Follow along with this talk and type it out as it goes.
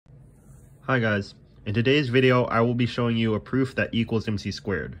Hi guys, in today's video I will be showing you a proof that equals mc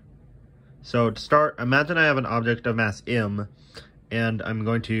squared. So to start, imagine I have an object of mass m and I'm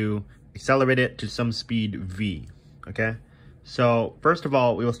going to accelerate it to some speed v, okay? So first of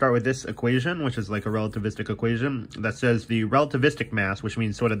all, we will start with this equation, which is like a relativistic equation that says the relativistic mass, which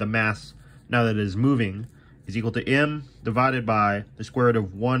means sort of the mass now that it is moving, is equal to m divided by the square root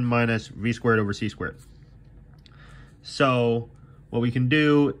of 1 minus v squared over c squared. So what we can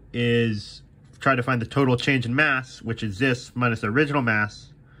do is try to find the total change in mass, which is this minus the original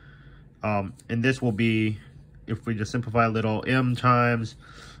mass. And this will be, if we just simplify a little, m times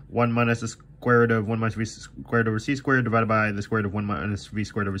 1 minus the square root of 1 minus v squared over c squared divided by the square root of 1 minus v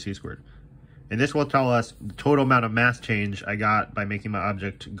squared over c squared. And this will tell us the total amount of mass change I got by making my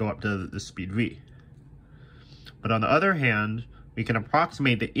object go up to the speed v. But on the other hand, we can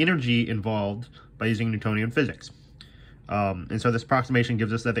approximate the energy involved by using Newtonian physics. And so this approximation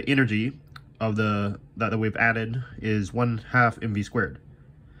gives us that the energy of that we've added is 1/2 mv squared.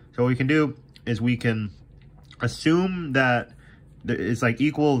 So what we can do is we can assume that it's like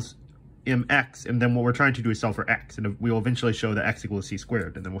equals mx, and then what we're trying to do is solve for x, and we will eventually show that x equals c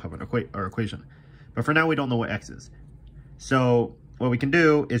squared, and then we'll have our equation. But for now, we don't know what x is. So what we can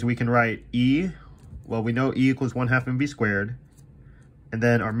do is we can write e. Well, we know e equals 1/2 mv squared, and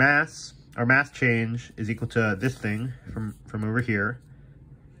then our mass change is equal to this thing from over here,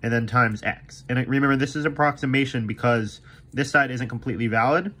 and then times x. And remember, this is approximation because this side isn't completely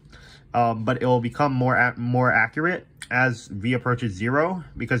valid, but it will become more accurate as v approaches 0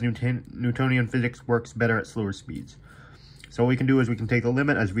 because Newtonian physics works better at slower speeds. So what we can do is we can take the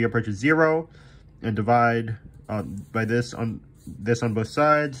limit as v approaches 0 and divide by this on both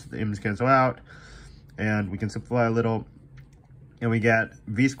sides. The m's cancel out, and we can simplify a little. And we get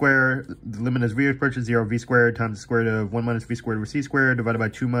v squared, the limit as v approaches 0, v squared times the square root of 1 minus v squared over c squared divided by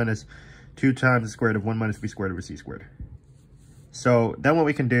 2 times the square root of 1 minus v squared over c squared. So then what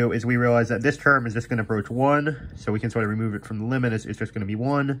we can do is we realize that this term is just going to approach 1, so we can sort of remove it from the limit. It's just going to be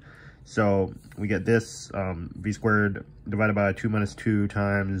 1. So we get this v squared divided by 2 minus 2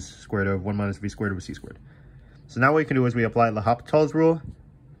 times square root of 1 minus v squared over c squared. So now what we can do is we apply L'Hopital's rule,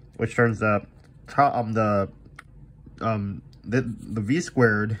 which turns the v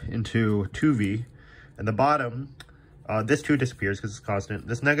squared into 2v, and the bottom, this 2 disappears because it's constant.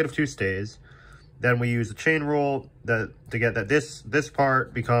 This negative 2 stays. Then we use the chain rule to get that this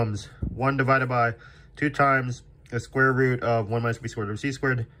part becomes 1 divided by 2 times the square root of 1 minus v squared over c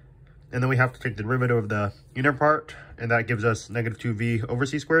squared. And then we have to take the derivative of the inner part, and that gives us negative 2v over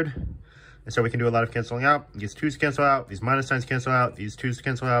c squared. And so we can do a lot of canceling out. These 2's cancel out, these minus signs cancel out, these 2's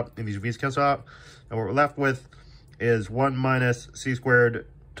cancel out, and these v's cancel out. And what we're left with is 1 minus c squared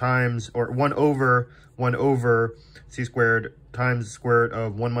times, or 1 over c squared times the square root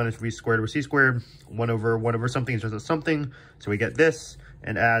of 1 minus v squared over c squared. 1 over something is just a something. So we get this,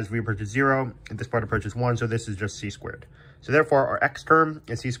 and as v approaches 0, and this part approaches 1, so this is just c squared. So therefore, our x term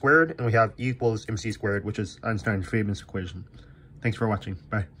is c squared, and we have e equals mc squared, which is Einstein's famous equation. Thanks for watching.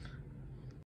 Bye.